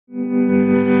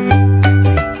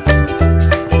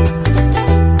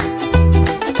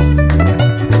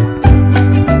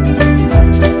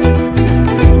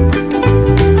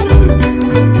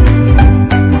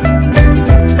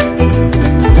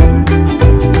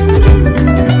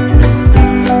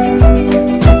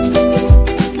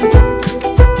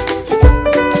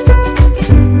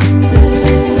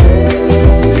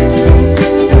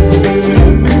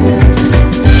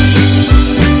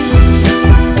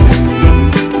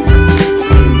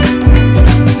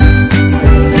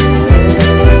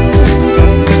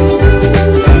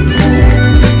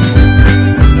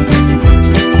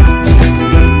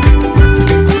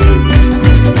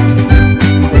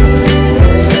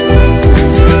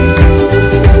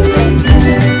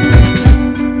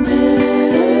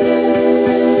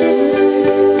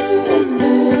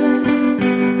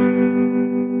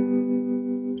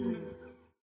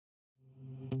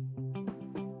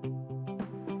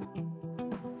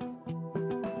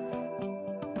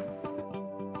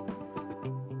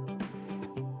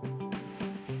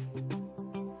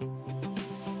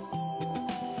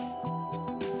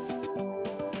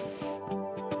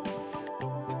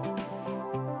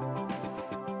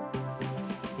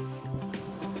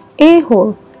A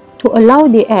hole, to allow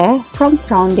the air from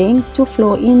surrounding to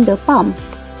flow in the pump.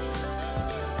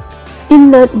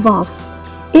 Inlet valve,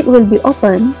 it will be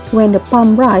open when the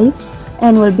pump rises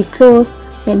and will be closed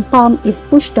when pump is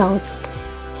pushed down.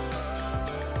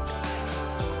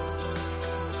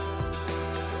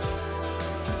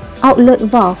 Outlet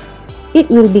valve, it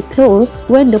will be closed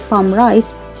when the pump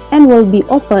rises and will be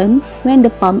open when the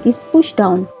pump is pushed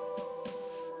down.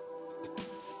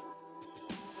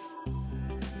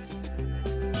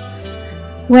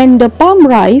 When the pump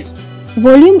rises,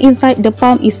 volume inside the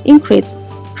pump is increased,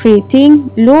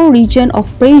 creating low region of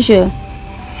pressure.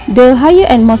 The higher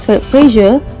atmospheric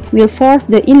pressure will force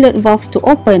the inlet valve to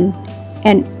open,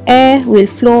 and air will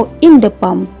flow in the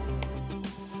pump.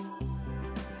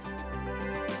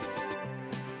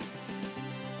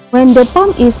 When the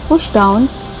pump is pushed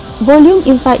down, volume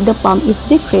inside the pump is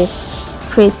decreased,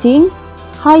 creating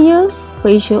higher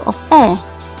pressure of air.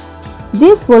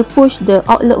 This will push the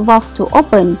outlet valve to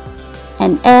open,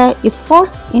 and air is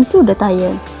forced into the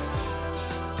tire.